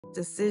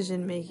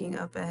decision making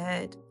up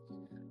ahead.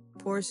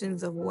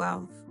 Portions of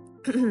wealth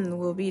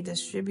will be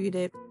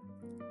distributed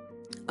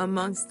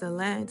amongst the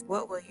land.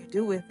 What will you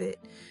do with it?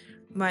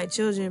 My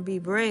children, be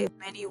brave.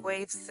 Many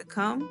waves to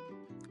come.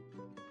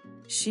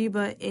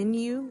 Sheba in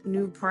you,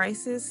 new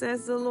prices,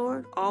 says the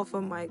Lord, all for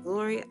my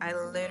glory. I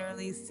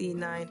literally see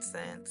 9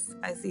 cents.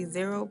 I see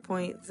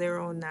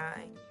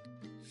 0.09.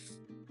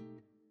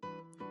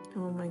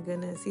 Oh my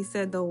goodness. He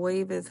said the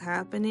wave is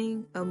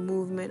happening, a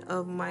movement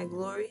of my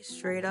glory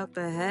straight up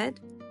ahead.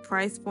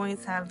 Price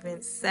points have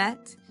been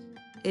set.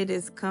 It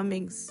is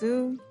coming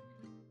soon.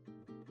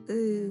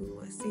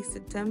 Ooh, I see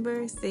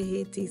September.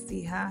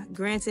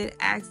 Granted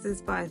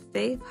access by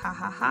faith. Ha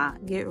ha ha.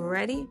 Get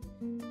ready.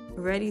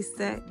 Ready,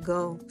 set,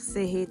 go.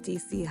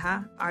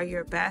 Are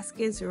your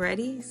baskets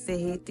ready?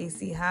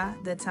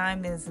 The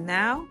time is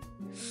now.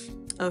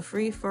 A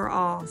free for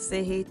all.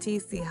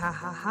 Ha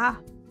ha ha.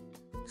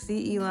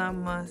 See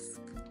Elon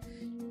Musk.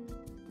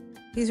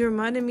 He's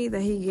reminded me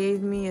that he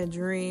gave me a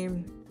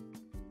dream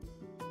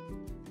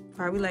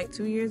probably like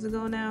 2 years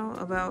ago now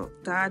about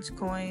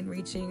Dogecoin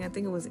reaching, I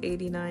think it was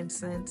 89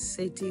 cents.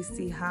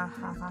 Ha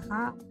ha ha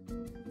ha.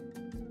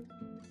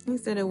 He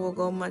said it will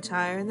go much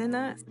higher than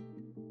that.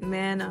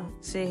 Manna,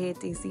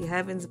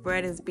 heaven's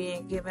bread is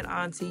being given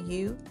unto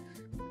you.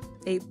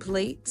 A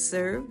plate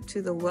served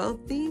to the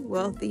wealthy,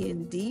 wealthy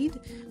indeed.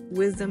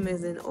 Wisdom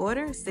is in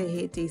order.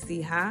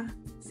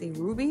 See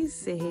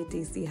rubies,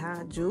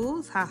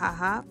 jewels, ha ha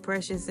ha,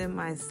 precious in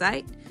my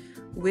sight.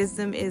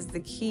 Wisdom is the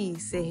key,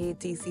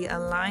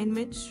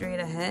 alignment straight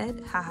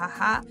ahead, ha ha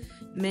ha.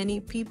 Many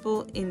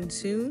people in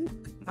tune,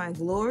 my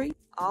glory.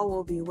 All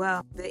will be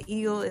well. The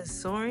eagle is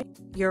soaring.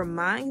 Your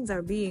minds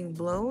are being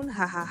blown.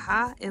 Ha ha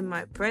ha. In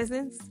my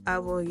presence, I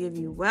will give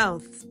you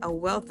wealth. A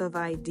wealth of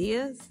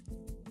ideas.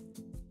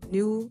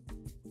 New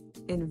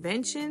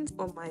inventions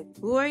for my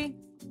glory.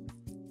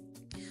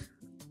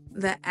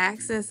 The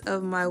axis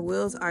of my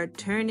wheels are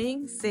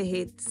turning.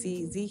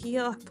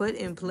 Ezekiel, put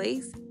in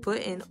place,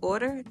 put in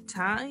order,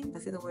 time. I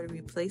see the word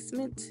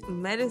replacement.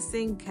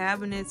 Medicine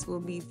cabinets will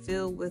be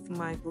filled with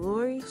my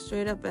glory.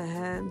 Straight up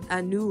ahead.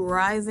 A new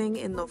rising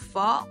in the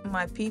fall.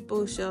 My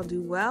people shall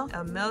do well.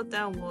 A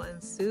meltdown will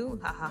ensue.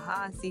 Ha ha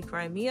ha. I see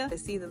Crimea. I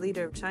see the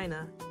leader of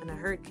China. And I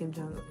heard Kim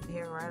Jong-un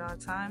here right on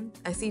time.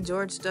 I see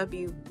George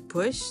W.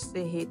 Bush.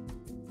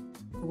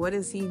 What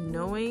is he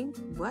knowing?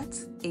 What?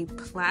 A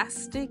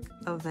plastic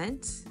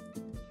event?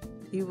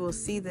 You will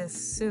see this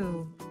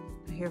soon.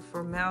 I hear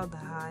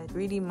formaldehyde.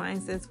 Greedy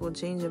mindsets will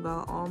change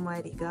about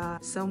Almighty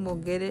God. Some will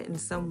get it and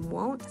some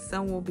won't.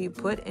 Some will be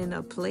put in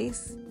a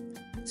place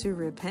to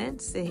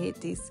repent.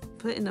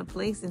 Put in a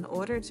place in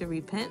order to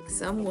repent.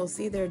 Some will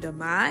see their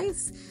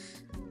demise.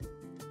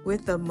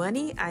 With the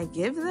money I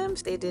give them,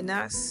 they did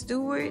not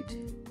steward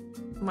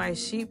my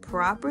sheep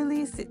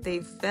properly. They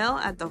fell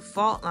at the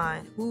fault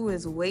line. Who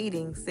is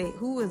waiting?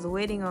 Who is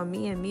waiting on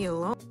me and me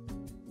alone?